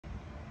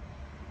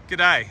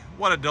G'day,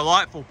 what a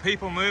delightful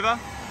people mover,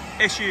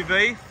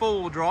 SUV,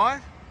 four-wheel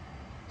drive,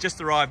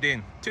 just arrived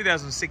in.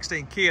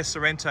 2016 Kia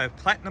Sorento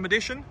Platinum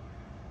Edition,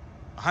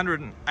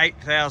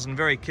 108,000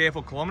 very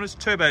careful kilometres,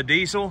 turbo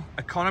diesel,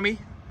 economy,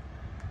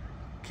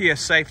 Kia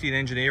safety and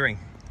engineering,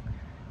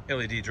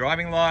 LED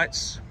driving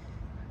lights,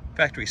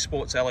 factory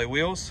sports alloy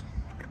wheels,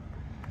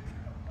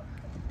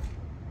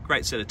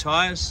 great set of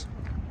tyres,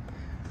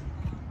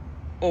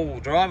 all-wheel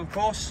drive of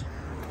course,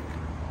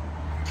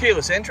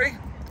 keyless entry.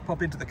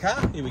 Pop into the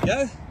car, here we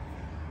go.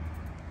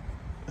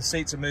 The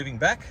seats are moving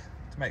back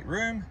to make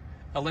room.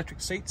 Electric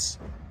seats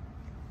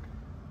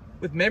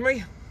with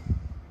memory.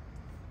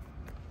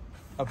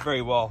 A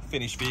very well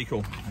finished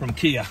vehicle from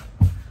Kia.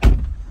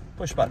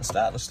 Push button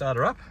start, let's start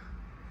her up.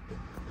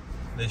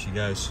 There she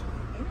goes.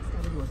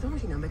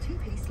 Authority number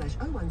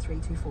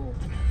 2P/01324.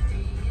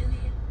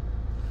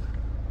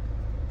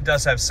 It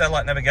does have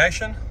satellite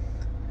navigation,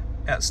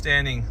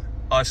 outstanding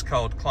ice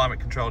cold climate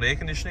controlled air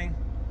conditioning,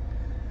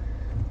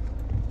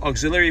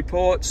 auxiliary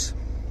ports,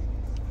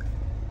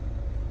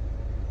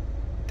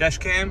 dash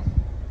cam,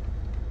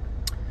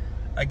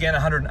 again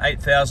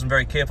 108,000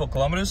 very careful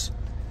kilometres.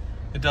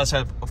 It does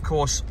have of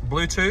course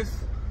Bluetooth,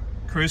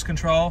 cruise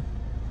control,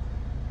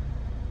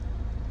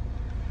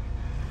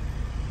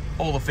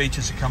 all the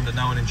features you come to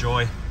know and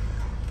enjoy.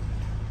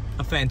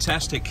 A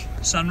fantastic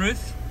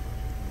sunroof,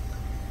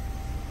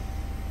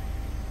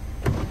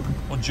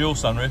 or dual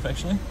sunroof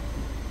actually.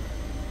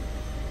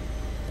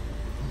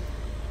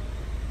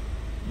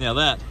 Now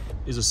that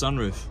is a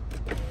sunroof.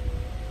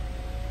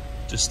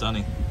 Just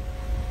stunning.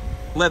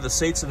 Leather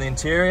seats in the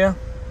interior.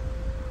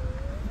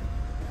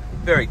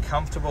 Very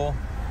comfortable,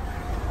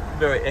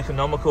 very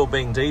economical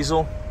being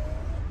diesel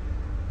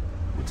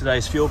with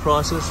today's fuel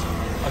prices.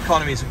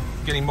 Economy is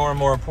getting more and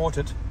more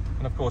important,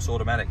 and of course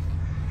automatic.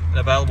 And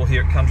available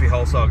here at Country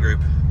Wholesale Group.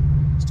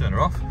 Let's turn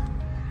her off.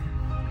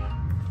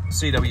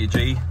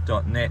 cwg.net.au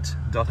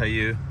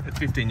at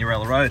 15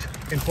 Urella Road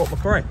in Port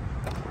Macquarie.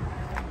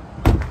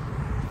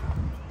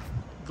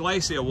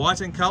 Glacier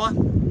white in colour.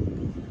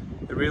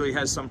 It really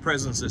has some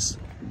presence, this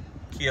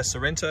Kia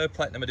Sorento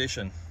Platinum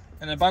Edition.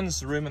 An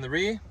abundance of room in the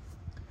rear.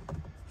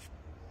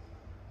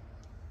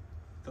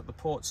 Got the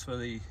ports for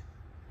the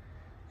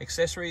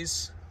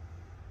accessories,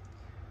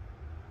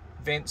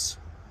 vents,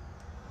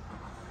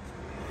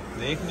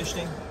 the air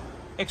conditioning,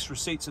 extra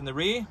seats in the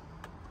rear,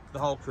 the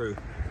whole crew.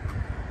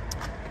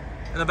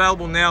 And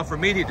available now for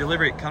immediate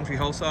delivery at Country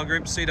Wholesale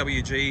Group,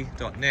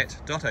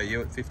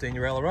 cwg.net.au at 15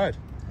 Urella Road.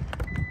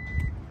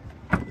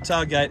 The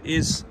tailgate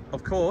is,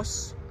 of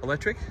course,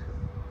 electric,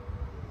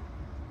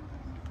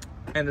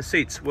 and the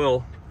seats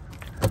will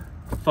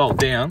fold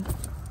down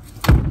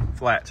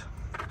flat.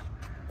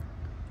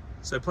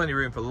 So plenty of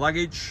room for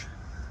luggage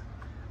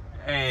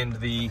and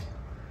the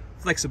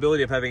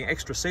flexibility of having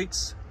extra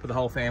seats for the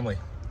whole family.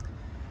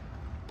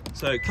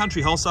 So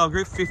Country Wholesale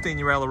Group, 15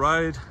 Urella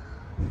Road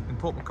in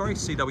Port Macquarie,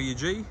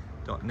 cwg.net.au.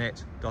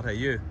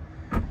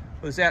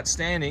 With this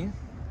outstanding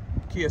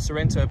Kia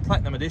Sorento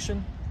Platinum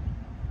Edition,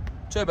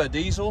 turbo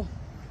diesel,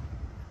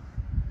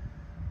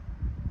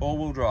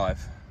 all-wheel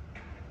drive.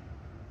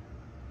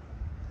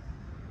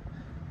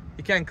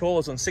 You can call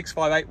us on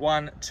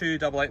 6581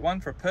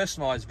 2881 for a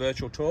personalised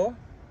virtual tour.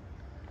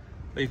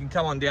 Or you can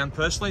come on down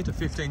personally to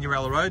 15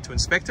 Urella Road to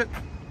inspect it.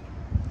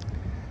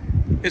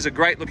 It's a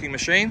great looking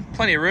machine,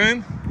 plenty of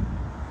room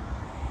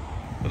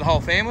for the whole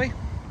family.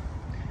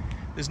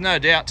 There's no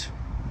doubt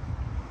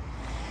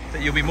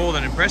that you'll be more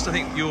than impressed. I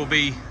think you'll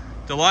be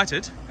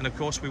delighted, and of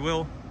course we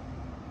will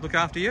look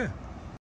after you.